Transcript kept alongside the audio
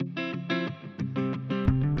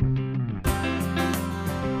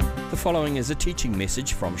following is a teaching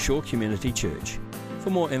message from Shore Community Church. For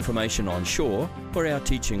more information on Shore or our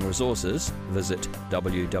teaching resources, visit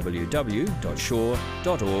www.shore.org.nz.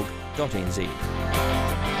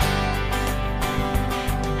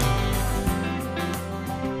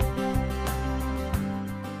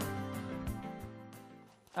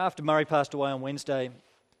 After Murray passed away on Wednesday,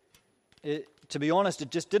 to be honest, it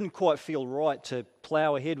just didn't quite feel right to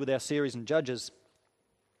plough ahead with our series in Judges.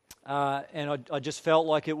 And I just felt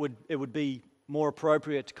like it would be more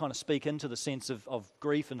appropriate to kind of speak into the sense of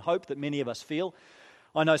grief and hope that many of us feel.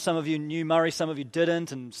 I know some of you knew Murray, some of you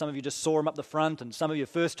didn't, and some of you just saw him up the front, and some of you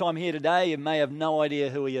first time here today, you may have no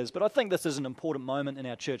idea who he is. But I think this is an important moment in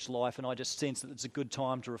our church life, and I just sense that it's a good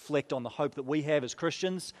time to reflect on the hope that we have as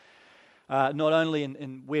Christians, not only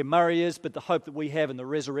in where Murray is, but the hope that we have in the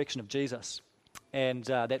resurrection of Jesus, and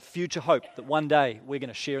that future hope that one day we're going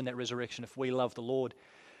to share in that resurrection if we love the Lord.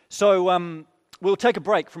 So we'll take a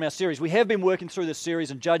break from our series. We have been working through this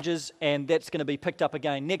series in Judges, and that's going to be picked up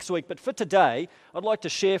again next week. But for today, I'd like to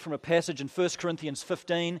share from a passage in 1 Corinthians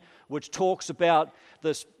 15, which talks about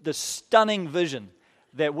this stunning vision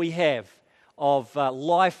that we have of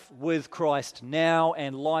life with Christ now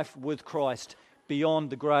and life with Christ beyond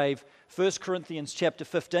the grave. 1 Corinthians chapter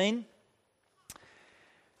 15,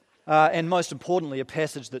 and most importantly, a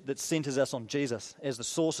passage that centers us on Jesus as the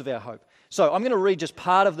source of our hope. So I'm going to read just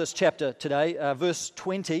part of this chapter today, verse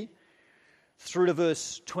 20 through to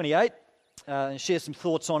verse 28, and share some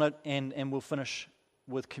thoughts on it, and we'll finish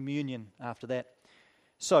with communion after that.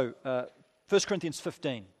 So, 1 Corinthians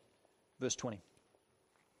 15, verse 20.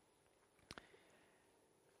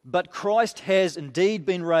 But Christ has indeed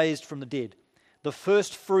been raised from the dead, the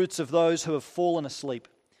first fruits of those who have fallen asleep.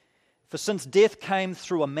 For since death came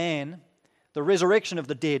through a man, the resurrection of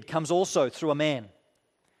the dead comes also through a man.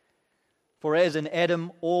 For as in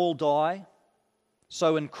Adam all die,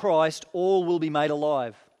 so in Christ all will be made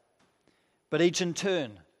alive. But each in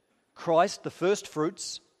turn, Christ the first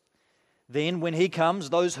fruits, then when he comes,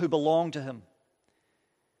 those who belong to him.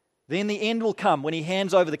 Then the end will come when he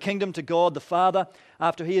hands over the kingdom to God the Father,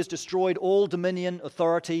 after he has destroyed all dominion,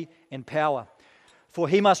 authority, and power. For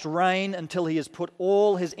he must reign until he has put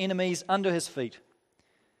all his enemies under his feet.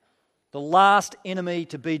 The last enemy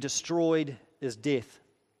to be destroyed is death.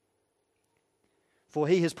 For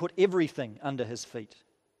he has put everything under his feet.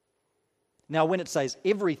 Now, when it says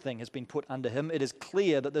everything has been put under him, it is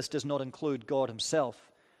clear that this does not include God himself,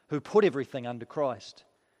 who put everything under Christ.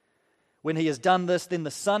 When he has done this, then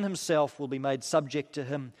the Son himself will be made subject to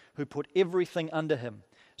him who put everything under him,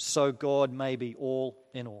 so God may be all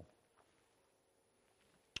in all.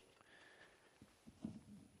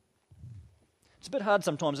 It's a bit hard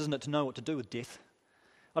sometimes, isn't it, to know what to do with death.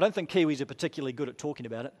 I don't think Kiwis are particularly good at talking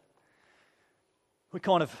about it. We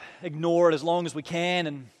kind of ignore it as long as we can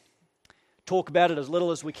and talk about it as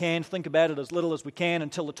little as we can, think about it as little as we can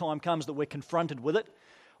until the time comes that we're confronted with it,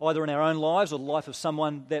 either in our own lives or the life of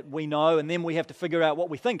someone that we know, and then we have to figure out what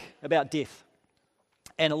we think about death.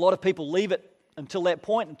 And a lot of people leave it until that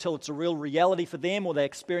point, until it's a real reality for them or they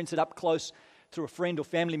experience it up close through a friend or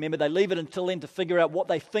family member. They leave it until then to figure out what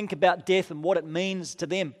they think about death and what it means to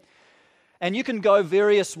them. And you can go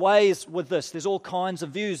various ways with this. There's all kinds of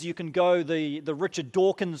views. You can go the Richard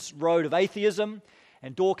Dawkins road of atheism.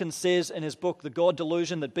 And Dawkins says in his book, The God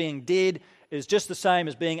Delusion, that being dead is just the same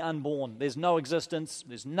as being unborn. There's no existence.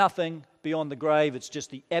 There's nothing beyond the grave. It's just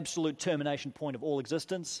the absolute termination point of all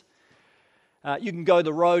existence. You can go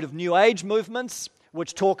the road of New Age movements,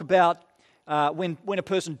 which talk about when a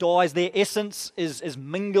person dies, their essence is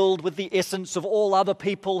mingled with the essence of all other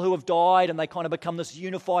people who have died, and they kind of become this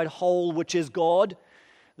unified whole, which is God,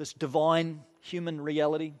 this divine human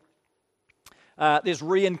reality. There's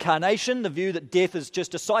reincarnation, the view that death is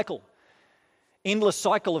just a cycle, endless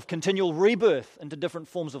cycle of continual rebirth into different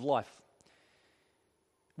forms of life.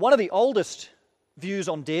 One of the oldest views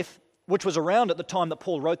on death, which was around at the time that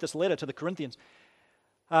Paul wrote this letter to the Corinthians,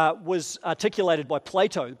 was articulated by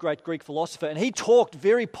Plato, the great Greek philosopher, and he talked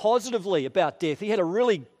very positively about death. He had a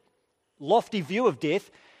really lofty view of death.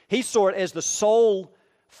 He saw it as the soul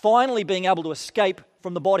finally being able to escape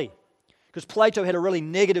from the body, because Plato had a really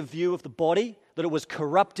negative view of the body, that it was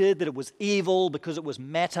corrupted, that it was evil because it was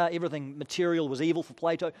matter, everything material was evil for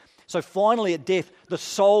Plato. So finally at death, the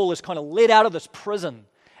soul is kind of let out of this prison,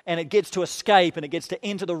 and it gets to escape, and it gets to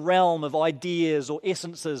enter the realm of ideas or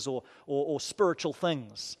essences or spiritual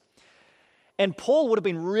things. And Paul would have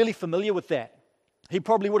been really familiar with that. He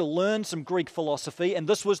probably would have learned some Greek philosophy, and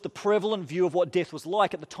this was the prevalent view of what death was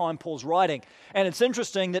like at the time Paul's writing. And it's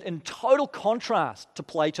interesting that in total contrast to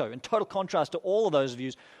Plato, in total contrast to all of those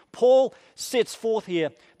views, Paul sets forth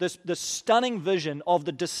here this stunning vision of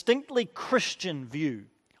the distinctly Christian view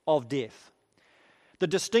of death, the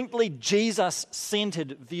distinctly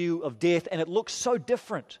Jesus-centered view of death, and it looks so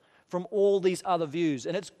different from all these other views.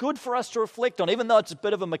 And it's good for us to reflect on. Even though it's a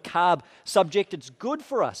bit of a macabre subject, it's good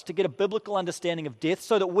for us to get a biblical understanding of death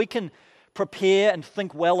so that we can prepare and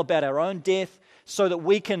think well about our own death, so that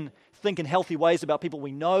we can think in healthy ways about people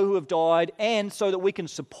we know who have died, and so that we can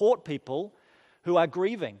support people who are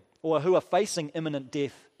grieving or who are facing imminent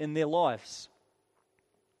death in their lives.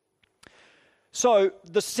 So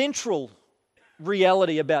the central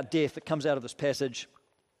reality about death that comes out of this passage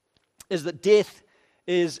is that death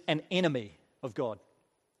is an enemy of God.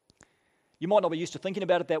 You might not be used to thinking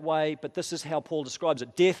about it that way, but this is how Paul describes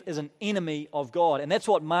it. Death is an enemy of God, and that's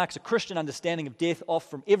what marks a Christian understanding of death off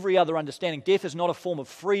from every other understanding. Death is not a form of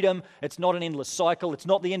freedom. It's not an endless cycle. It's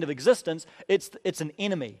not the end of existence. It's an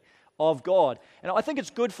enemy of God. And I think it's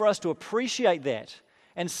good for us to appreciate that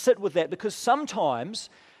and sit with that, because sometimes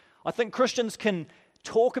I think Christians can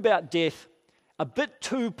talk about death a bit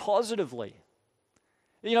too positively.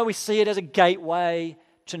 You know, we see it as a gateway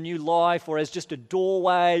to new life, or as just a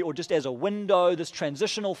doorway, or just as a window, this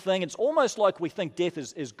transitional thing. It's almost like we think death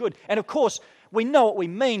is good. And of course, we know what we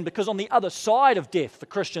mean, because on the other side of death for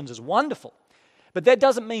Christians is wonderful. But that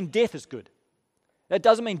doesn't mean death is good. That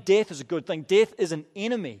doesn't mean death is a good thing. Death is an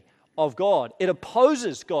enemy of God. It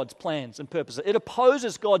opposes God's plans and purposes. It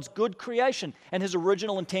opposes God's good creation and His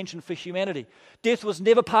original intention for humanity. Death was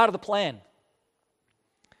never part of the plan.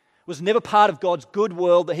 It was never part of God's good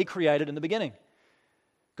world that He created in the beginning.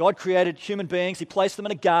 God created human beings. He placed them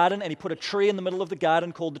in a garden, and He put a tree in the middle of the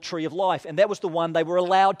garden called the tree of life. And that was the one they were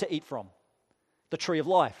allowed to eat from, the tree of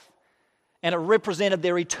life. And it represented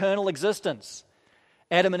their eternal existence.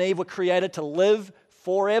 Adam and Eve were created to live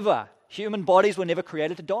forever. Human bodies were never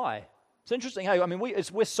created to die. It's interesting. Hey, I mean,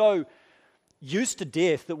 we're so used to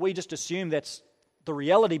death that we just assume that's the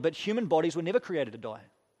reality, but human bodies were never created to die.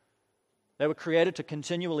 They were created to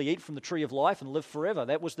continually eat from the tree of life and live forever.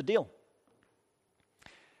 That was the deal.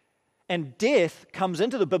 And death comes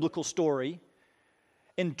into the biblical story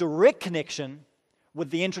in direct connection with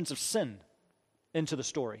the entrance of sin into the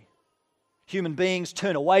story. Human beings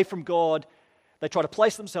turn away from God. They try to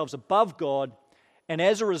place themselves above God. And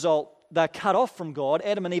as a result, they're cut off from God.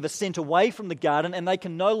 Adam and Eve are sent away from the garden, and they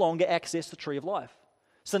can no longer access the tree of life.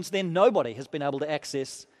 Since then, nobody has been able to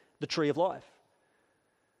access the tree of life.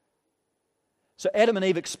 So Adam and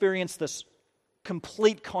Eve experienced this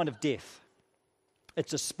complete kind of death.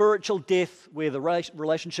 It's a spiritual death where the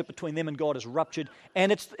relationship between them and God is ruptured,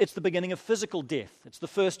 and it's the beginning of physical death. It's the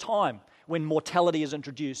first time when mortality is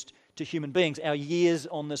introduced to human beings. Our years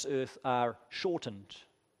on this earth are shortened.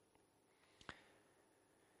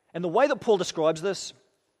 And the way that Paul describes this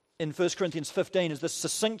in 1 Corinthians 15 is this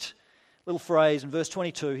succinct little phrase. In verse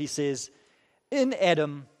 22, he says, "In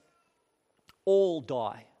Adam, all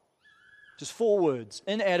die." Just 4 words.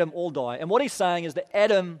 In Adam, all die. And what he's saying is that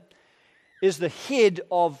Adam is the head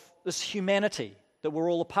of this humanity that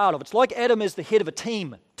we're all a part of. It's like Adam is the head of a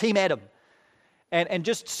team, Team Adam. And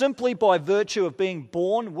just simply by virtue of being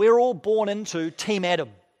born, we're all born into Team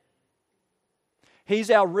Adam.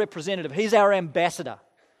 He's our representative. He's our ambassador.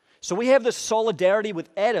 So we have this solidarity with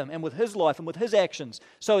Adam and with his life and with his actions.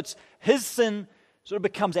 So it's his sin sort of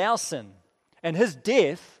becomes our sin. And his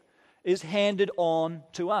death is handed on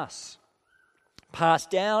to us.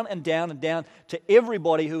 Passed down and down and down to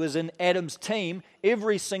everybody who is in Adam's team.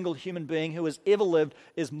 Every single human being who has ever lived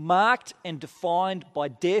is marked and defined by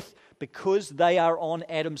death because they are on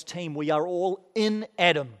Adam's team. We are all in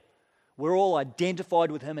Adam. We're all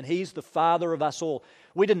identified with him, and he's the father of us all.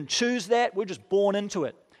 We didn't choose that. We're just born into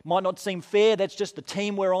it. Might not seem fair. That's just the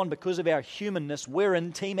team we're on because of our humanness. We're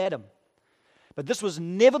in Team Adam. But this was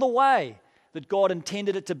never the way that God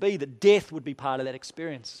intended it to be, that death would be part of that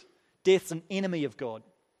experience. Death's an enemy of God.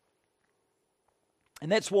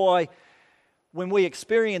 And that's why when we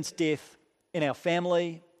experience death in our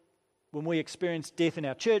family, when we experience death in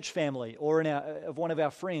our church family or of one of our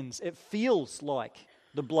friends, it feels like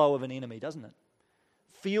the blow of an enemy, doesn't it?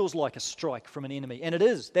 Feels like a strike from an enemy. And it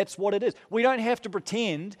is. That's what it is. We don't have to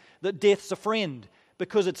pretend that death's a friend,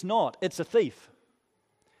 because it's not. It's a thief.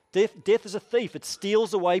 Death is a thief. It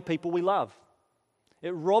steals away people we love.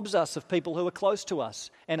 It robs us of people who are close to us,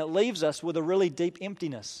 and it leaves us with a really deep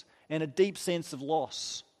emptiness and a deep sense of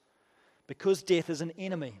loss, because death is an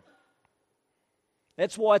enemy.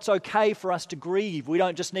 That's why it's okay for us to grieve. We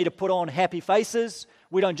don't just need to put on happy faces.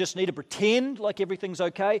 We don't just need to pretend like everything's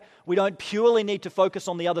okay. We don't purely need to focus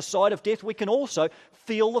on the other side of death. We can also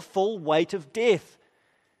feel the full weight of death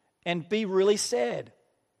and be really sad.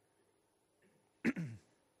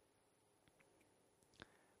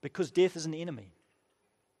 because death is an enemy.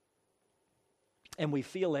 And we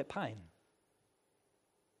feel that pain.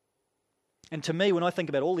 And to me, when I think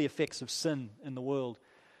about all the effects of sin in the world,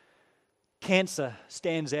 cancer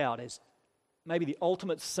stands out as maybe the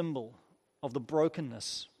ultimate symbol of the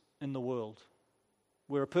brokenness in the world,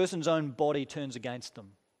 where a person's own body turns against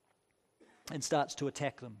them and starts to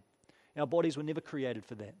attack them. Our bodies were never created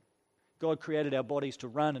for that. God created our bodies to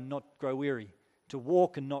run and not grow weary, to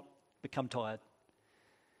walk and not become tired.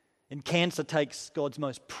 And cancer takes God's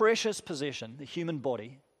most precious possession, the human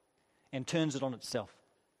body, and turns it on itself.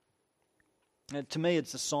 And to me,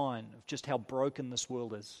 it's a sign of just how broken this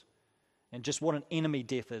world is, and just what an enemy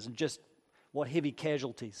death is, and just what heavy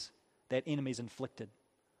casualties that enemy's inflicted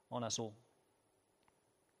on us all.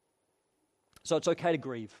 So it's okay to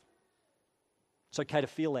grieve. It's okay to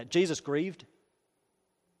feel that. Jesus grieved,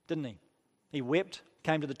 didn't he? He wept,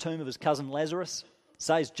 came to the tomb of his cousin Lazarus. It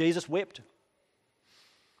says Jesus wept.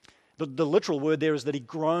 The literal word there is that he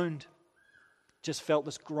groaned, just felt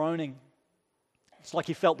this groaning. It's like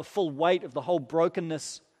he felt the full weight of the whole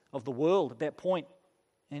brokenness of the world at that point,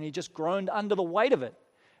 and he just groaned under the weight of it.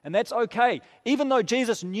 And that's okay. Even though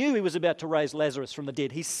Jesus knew he was about to raise Lazarus from the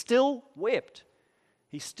dead, he still wept.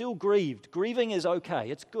 He still grieved. Grieving is okay.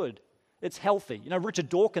 It's good. It's healthy. You know, Richard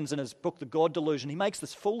Dawkins in his book, The God Delusion, he makes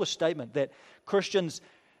this foolish statement that Christians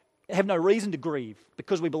have no reason to grieve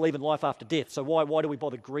because we believe in life after death. So why do we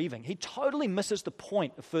bother grieving? He totally misses the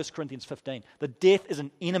point of 1 Corinthians 15. That death is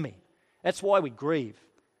an enemy. That's why we grieve.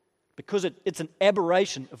 Because it's an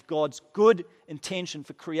aberration of God's good intention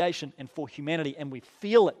for creation and for humanity, and we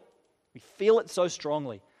feel it. We feel it so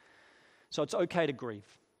strongly. So it's okay to grieve.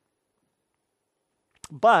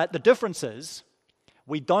 But the difference is,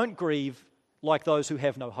 we don't grieve like those who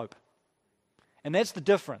have no hope. And that's the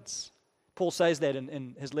difference. Paul says that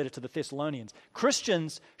in his letter to the Thessalonians.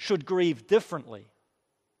 Christians should grieve differently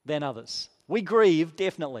than others. We grieve,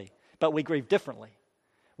 definitely, but we grieve differently.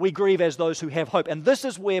 We grieve as those who have hope. And this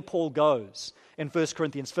is where Paul goes in 1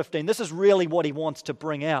 Corinthians 15. This is really what he wants to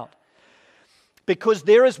bring out. Because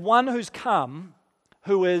there is one who's come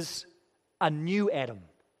who is a new Adam.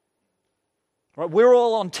 Right? We're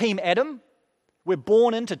all on Team Adam. We're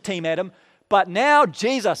born into Team Adam. But now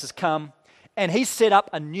Jesus has come and he's set up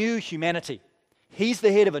a new humanity. He's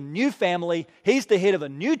the head of a new family. He's the head of a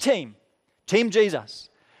new team, Team Jesus.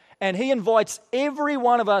 And he invites every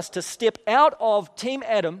one of us to step out of Team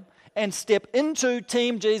Adam and step into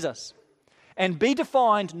Team Jesus. And be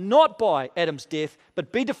defined not by Adam's death,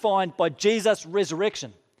 but be defined by Jesus'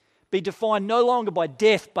 resurrection. Be defined no longer by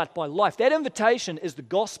death, but by life. That invitation is the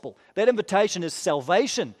gospel. That invitation is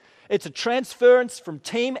salvation. It's a transference from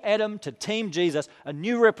Team Adam to Team Jesus, a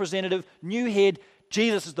new representative, new head.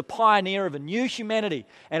 Jesus is the pioneer of a new humanity.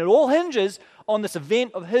 And it all hinges on this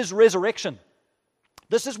event of his resurrection.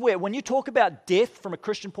 This is where, when you talk about death from a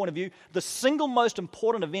Christian point of view, the single most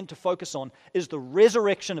important event to focus on is the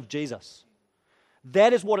resurrection of Jesus.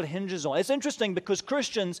 That is what it hinges on. It's interesting because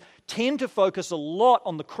Christians tend to focus a lot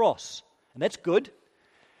on the cross, and that's good.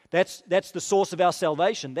 That's the source of our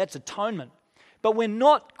salvation. That's atonement. But we're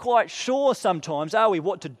not quite sure sometimes, are we,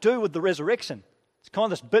 what to do with the resurrection? It's kind of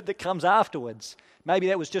this bit that comes afterwards. Maybe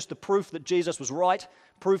that was just the proof that Jesus was right,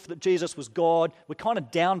 proof that Jesus was God. We kind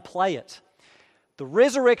of downplay it. The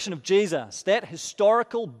resurrection of Jesus, that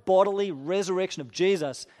historical bodily resurrection of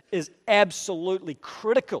Jesus, is absolutely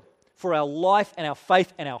critical for our life and our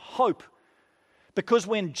faith and our hope. Because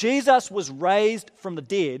when Jesus was raised from the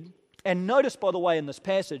dead, and notice, by the way, in this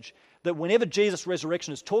passage, that whenever Jesus'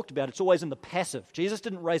 resurrection is talked about, it's always in the passive. Jesus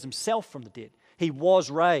didn't raise himself from the dead. He was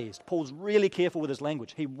raised. Paul's really careful with his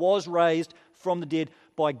language. He was raised from the dead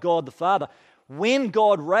by God the Father. When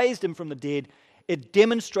God raised him from the dead, it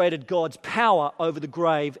demonstrated God's power over the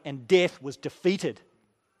grave, and death was defeated.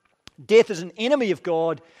 Death is an enemy of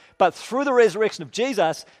God, but through the resurrection of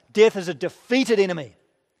Jesus, death is a defeated enemy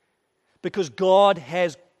because God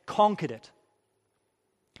has conquered it.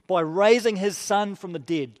 By raising his Son from the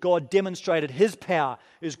dead, God demonstrated his power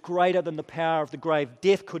is greater than the power of the grave.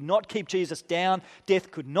 Death could not keep Jesus down.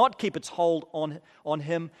 Death could not keep its hold on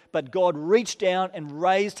him. But God reached down and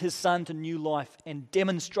raised his Son to new life and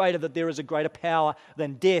demonstrated that there is a greater power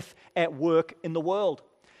than death at work in the world.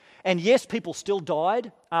 And yes, people still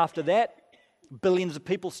died after that. Billions of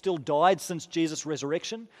people still died since Jesus'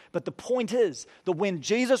 resurrection. But the point is that when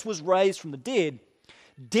Jesus was raised from the dead,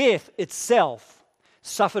 death itself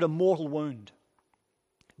suffered a mortal wound.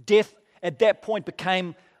 Death at that point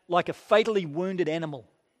became like a fatally wounded animal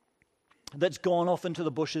that's gone off into the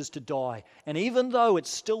bushes to die. And even though it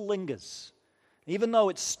still lingers, even though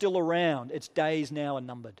it's still around, its days now are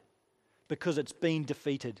numbered because it's been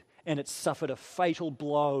defeated. and it suffered a fatal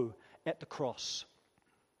blow at the cross.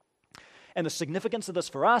 And the significance of this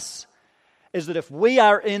for us is that if we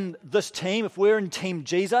are in this team, if we're in Team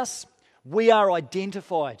Jesus, we are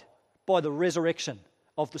identified by the resurrection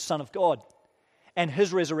of the Son of God. And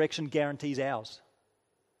His resurrection guarantees ours.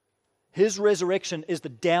 His resurrection is the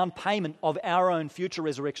down payment of our own future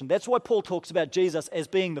resurrection. That's why Paul talks about Jesus as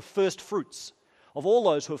being the first fruits of all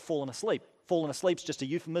those who have fallen asleep. Fallen asleep is just a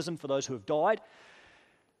euphemism for those who have died.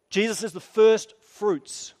 Jesus is the first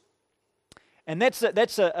fruits. And that's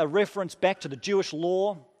a reference back to the Jewish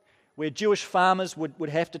law, where Jewish farmers would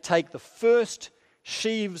have to take the first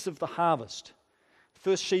sheaves of the harvest,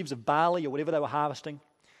 first sheaves of barley or whatever they were harvesting,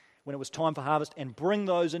 when it was time for harvest, and bring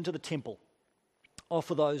those into the temple,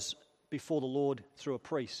 offer those before the Lord through a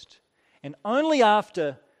priest. And only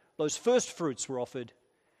after those first fruits were offered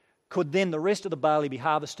could then the rest of the barley be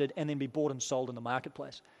harvested and then be bought and sold in the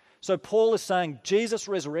marketplace. So Paul is saying Jesus'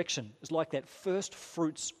 resurrection is like that first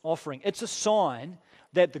fruits offering. It's a sign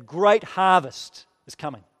that the great harvest is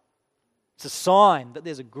coming. It's a sign that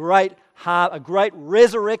there's a great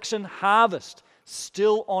resurrection harvest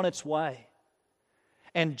still on its way.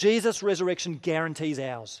 And Jesus' resurrection guarantees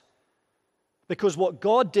ours. Because what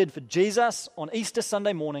God did for Jesus on Easter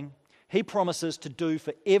Sunday morning, He promises to do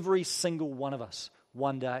for every single one of us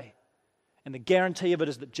one day. And the guarantee of it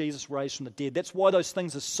is that Jesus raised from the dead. That's why those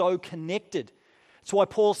things are so connected. That's why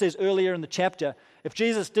Paul says earlier in the chapter, if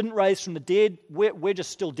Jesus didn't raise from the dead, we're just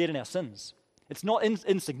still dead in our sins. It's not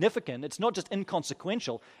insignificant. It's not just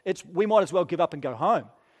inconsequential. We might as well give up and go home.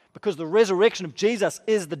 Because the resurrection of Jesus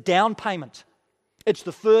is the down payment. It's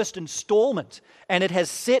the first installment, and it has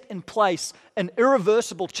set in place an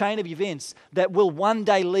irreversible chain of events that will one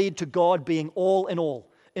day lead to God being all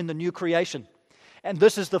in the new creation. And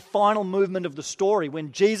this is the final movement of the story.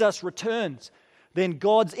 When Jesus returns, then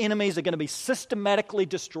God's enemies are going to be systematically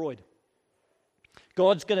destroyed.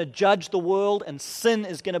 God's going to judge the world, and sin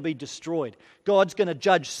is going to be destroyed. God's going to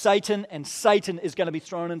judge Satan, and Satan is going to be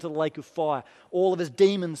thrown into the lake of fire. All of his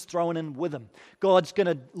demons thrown in with him. God's going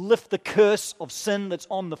to lift the curse of sin that's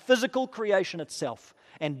on the physical creation itself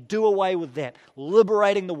and do away with that,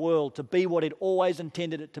 liberating the world to be what it always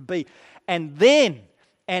intended it to be. And then,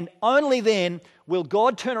 and only then, will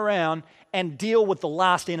God turn around and deal with the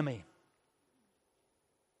last enemy.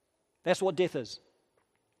 That's what death is.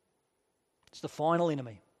 It's the final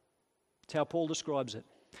enemy. That's how Paul describes it.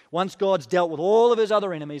 Once God's dealt with all of his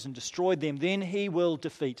other enemies and destroyed them, then He will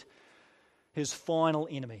defeat his final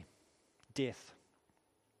enemy, death.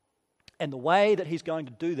 And the way that He's going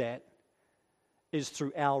to do that is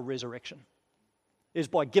through our resurrection, is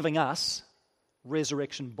by giving us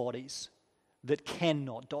resurrection bodies that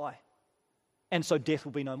cannot die. And so death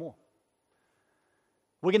will be no more.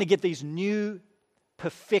 We're going to get these new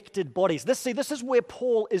perfected bodies. This is where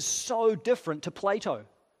Paul is so different to Plato.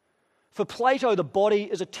 For Plato, the body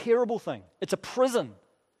is a terrible thing. It's a prison.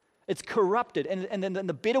 It's corrupted. And then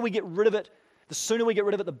the better we get rid of it, the sooner we get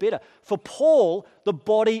rid of it, the better. For Paul, the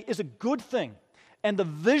body is a good thing. And the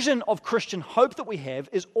vision of Christian hope that we have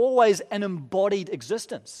is always an embodied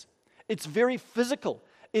existence. It's very physical.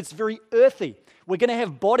 It's very earthy. We're going to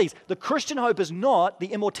have bodies. The Christian hope is not the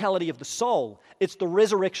immortality of the soul. It's the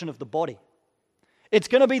resurrection of the body. It's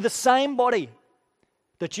going to be the same body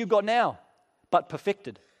that you've got now, but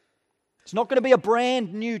perfected. It's not going to be a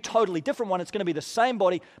brand new, totally different one. It's going to be the same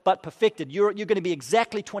body, but perfected. You're going to be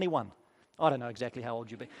exactly 21. I don't know exactly how old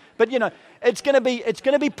you'll be. But, it's going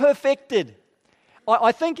to be perfected.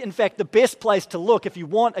 I think, in fact, the best place to look if you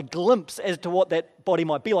want a glimpse as to what that body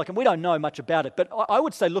might be like, and we don't know much about it, but I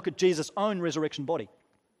would say look at Jesus' own resurrection body.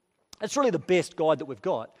 It's really the best guide that we've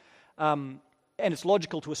got. And it's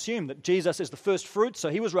logical to assume that Jesus is the first fruit, so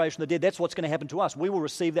He was raised from the dead. That's what's going to happen to us. We will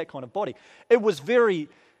receive that kind of body. It was very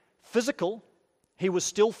physical. He was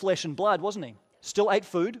still flesh and blood, wasn't He? Still ate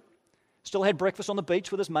food, still had breakfast on the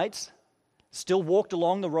beach with his mates, still walked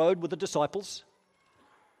along the road with the disciples,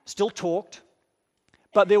 still talked.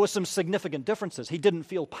 But there were some significant differences. He didn't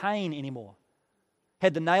feel pain anymore.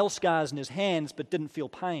 Had the nail scars in his hands, but didn't feel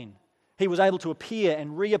pain. He was able to appear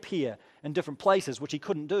and reappear in different places, which he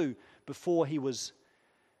couldn't do before he was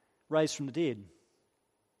raised from the dead.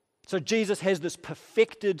 So Jesus has this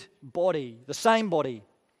perfected body, the same body,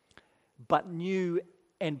 but new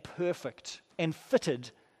and perfect and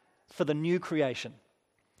fitted for the new creation.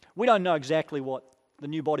 We don't know exactly what the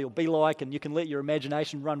new body will be like, and you can let your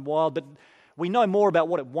imagination run wild, but we know more about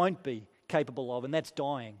what it won't be capable of, and that's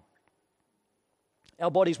dying.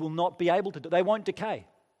 Our bodies will not be able to, they won't decay.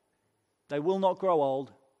 They will not grow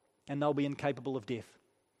old, and they'll be incapable of death.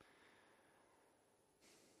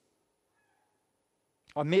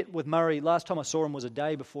 I met with Murray, last time I saw him was a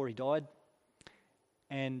day before he died,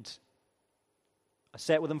 and I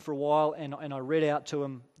sat with him for a while and I read out to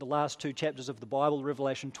him the last two chapters of the Bible,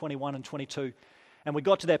 Revelation 21 and 22, and we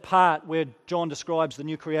got to that part where John describes the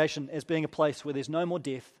new creation as being a place where there's no more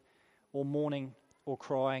death or mourning or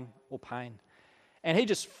crying or pain. And he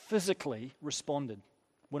just physically responded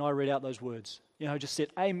when I read out those words. Just said,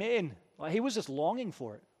 amen. Like, he was just longing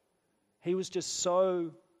for it. He was just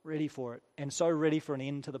so ready for it and so ready for an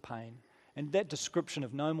end to the pain. And that description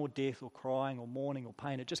of no more death or crying or mourning or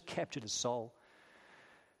pain, it just captured his soul.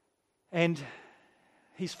 And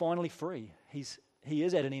he's finally free. He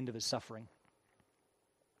is at an end of his suffering.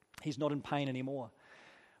 He's not in pain anymore.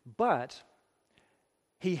 But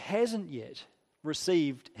he hasn't yet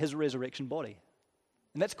received his resurrection body.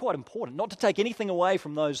 And that's quite important, not to take anything away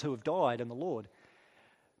from those who have died in the Lord.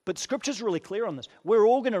 But Scripture's really clear on this. We're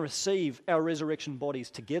all going to receive our resurrection bodies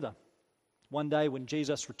together one day when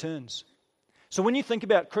Jesus returns. So when you think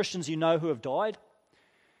about Christians who have died,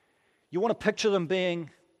 you want to picture them being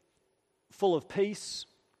full of peace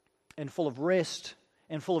and full of rest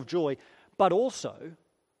and full of joy, but also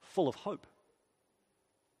full of hope.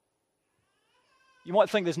 You might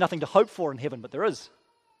think there's nothing to hope for in heaven, but there is.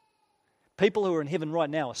 People who are in heaven right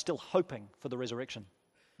now are still hoping for the resurrection.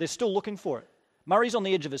 They're still looking for it. Murray's on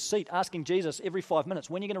the edge of his seat asking Jesus every 5 minutes,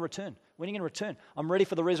 when are you going to return? When are you going to return? I'm ready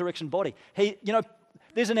for the resurrection body.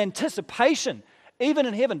 There's an anticipation even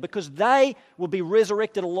in heaven because they will be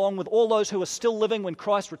resurrected along with all those who are still living when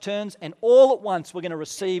Christ returns, and all at once we're going to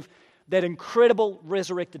receive that incredible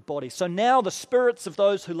resurrected body. So now the spirits of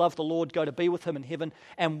those who love the Lord go to be with him in heaven,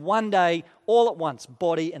 and one day, all at once,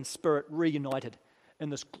 body and spirit reunited in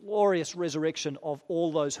this glorious resurrection of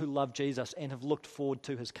all those who love Jesus and have looked forward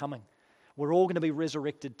to his coming. We're all going to be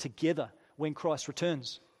resurrected together when Christ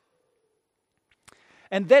returns.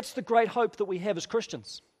 And that's the great hope that we have as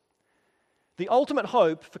Christians. The ultimate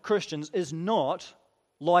hope for Christians is not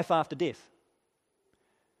life after death.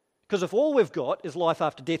 Because if all we've got is life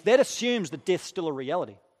after death, that assumes that death's still a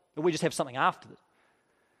reality, that we just have something after it.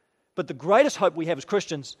 But the greatest hope we have as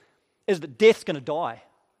Christians is that death's going to die,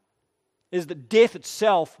 is that death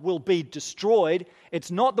itself will be destroyed.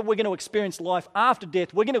 It's not that we're going to experience life after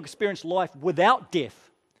death. We're going to experience life without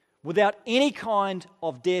death, without any kind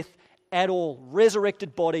of death at all.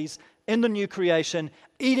 Resurrected bodies in the new creation,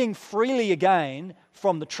 eating freely again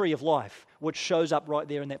from the tree of life, which shows up right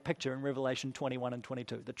there in that picture in Revelation 21 and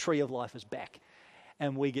 22. The tree of life is back,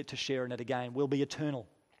 and we get to share in it again. We'll be eternal.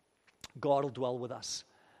 God will dwell with us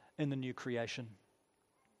in the new creation.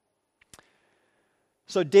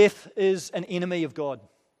 So death is an enemy of God.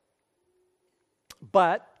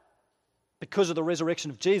 But because of the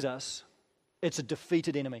resurrection of Jesus, it's a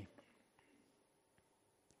defeated enemy.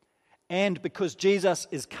 And because Jesus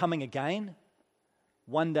is coming again,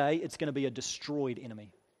 one day it's going to be a destroyed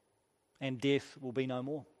enemy. And death will be no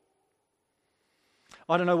more.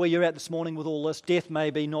 I don't know where you're at this morning with all this. Death may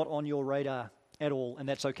be not on your radar at all, and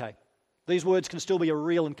that's okay. These words can still be a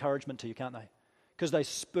real encouragement to you, can't they? Because they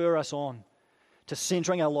spur us on to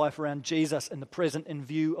centering our life around Jesus in the present in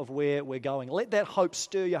view of where we're going. Let that hope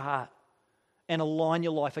stir your heart and align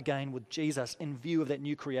your life again with Jesus in view of that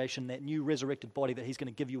new creation, that new resurrected body that he's going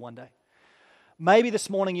to give you one day. Maybe this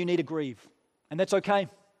morning you need to grieve, and that's okay.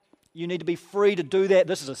 You need to be free to do that.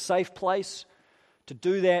 This is a safe place to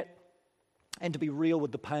do that and to be real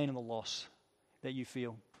with the pain and the loss that you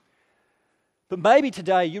feel. But maybe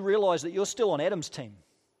today you realize that you're still on Adam's team.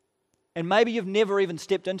 And maybe you've never even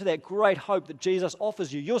stepped into that great hope that Jesus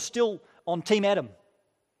offers you. You're still on Team Adam,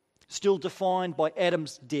 still defined by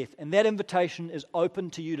Adam's death. And that invitation is open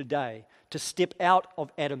to you today to step out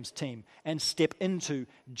of Adam's team and step into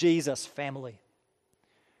Jesus' family.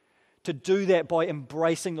 To do that by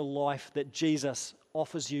embracing the life that Jesus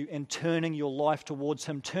offers you and turning your life towards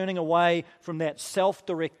him, turning away from that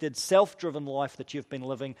self-directed, self-driven life that you've been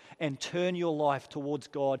living and turn your life towards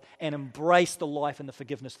God and embrace the life and the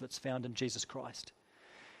forgiveness that's found in Jesus Christ.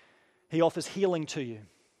 He offers healing to you,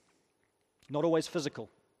 not always physical,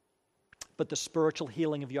 but the spiritual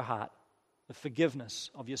healing of your heart, the forgiveness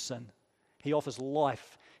of your sin. He offers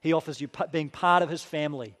life. He offers you being part of his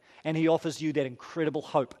family, and he offers you that incredible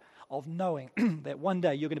hope of knowing that one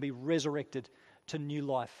day you're going to be resurrected to new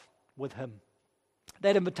life with him.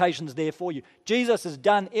 That invitation's there for you. Jesus has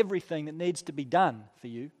done everything that needs to be done for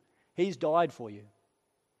you. He's died for you.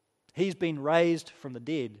 He's been raised from the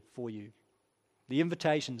dead for you. The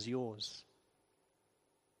invitation's yours.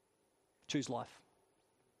 Choose life.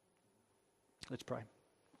 Let's pray.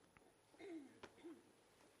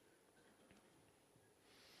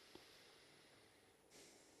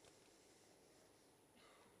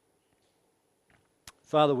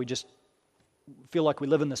 Father, we just feel like we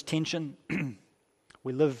live in this tension.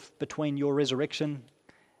 We live between your resurrection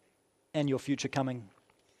and your future coming.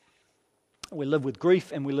 We live with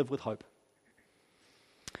grief and we live with hope.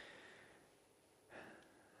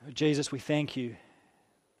 Jesus, we thank you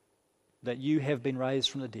that you have been raised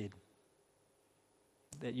from the dead,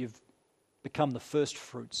 that you've become the first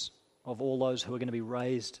fruits of all those who are going to be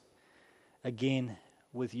raised again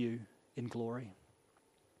with you in glory.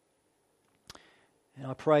 And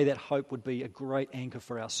I pray that hope would be a great anchor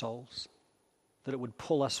for our souls, that it would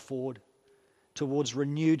pull us forward towards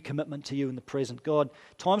renewed commitment to you in the present. God,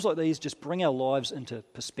 times like these just bring our lives into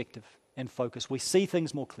perspective and focus. We see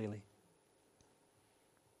things more clearly.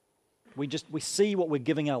 We see what we're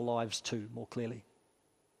giving our lives to more clearly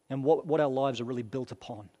and what our lives are really built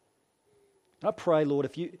upon. And I pray, Lord,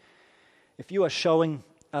 if you are showing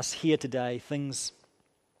us here today things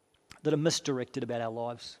that are misdirected about our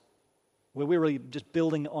lives, where we're really just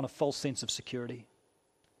building on a false sense of security,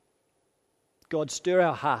 God, stir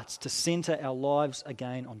our hearts to center our lives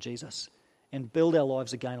again on Jesus and build our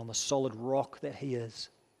lives again on the solid rock that He is.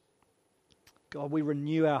 God, we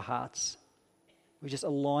renew our hearts. We just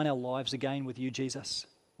align our lives again with you, Jesus.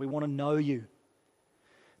 We want to know you,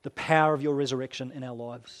 the power of your resurrection in our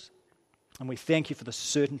lives. And we thank you for the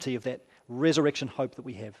certainty of that resurrection hope that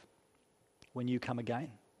we have when you come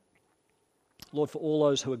again. Lord, for all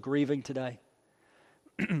those who are grieving today,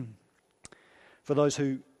 for those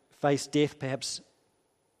who face death perhaps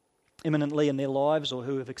imminently in their lives or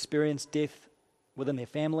who have experienced death within their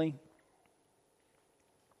family,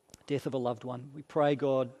 death of a loved one, we pray,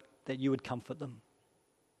 God, that you would comfort them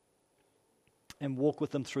and walk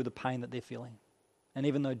with them through the pain that they're feeling. And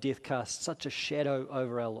even though death casts such a shadow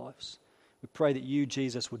over our lives, we pray that you,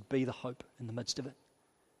 Jesus, would be the hope in the midst of it,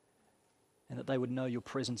 and that they would know your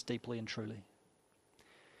presence deeply and truly.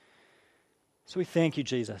 So we thank you,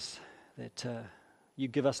 Jesus, that you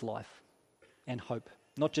give us life and hope,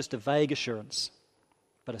 not just a vague assurance,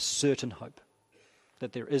 but a certain hope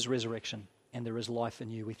that there is resurrection and there is life in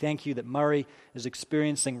you. We thank you that Murray is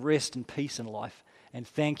experiencing rest and peace in life, and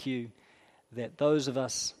thank you that those of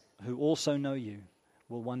us who also know you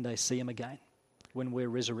will one day see him again when we're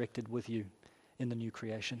resurrected with you in the new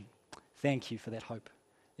creation. Thank you for that hope.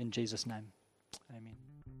 In Jesus' name, amen.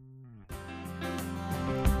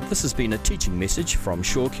 This has been a teaching message from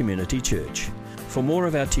Shore Community Church. For more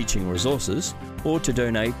of our teaching resources, or to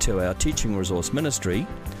donate to our teaching resource ministry,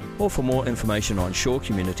 or for more information on Shore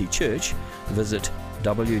Community Church, visit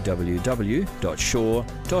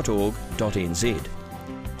www.shore.org.nz.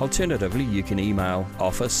 Alternatively, you can email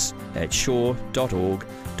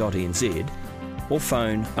office@shore.org.nz or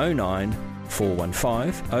phone 09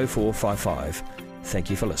 415 0455. Thank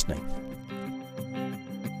you for listening.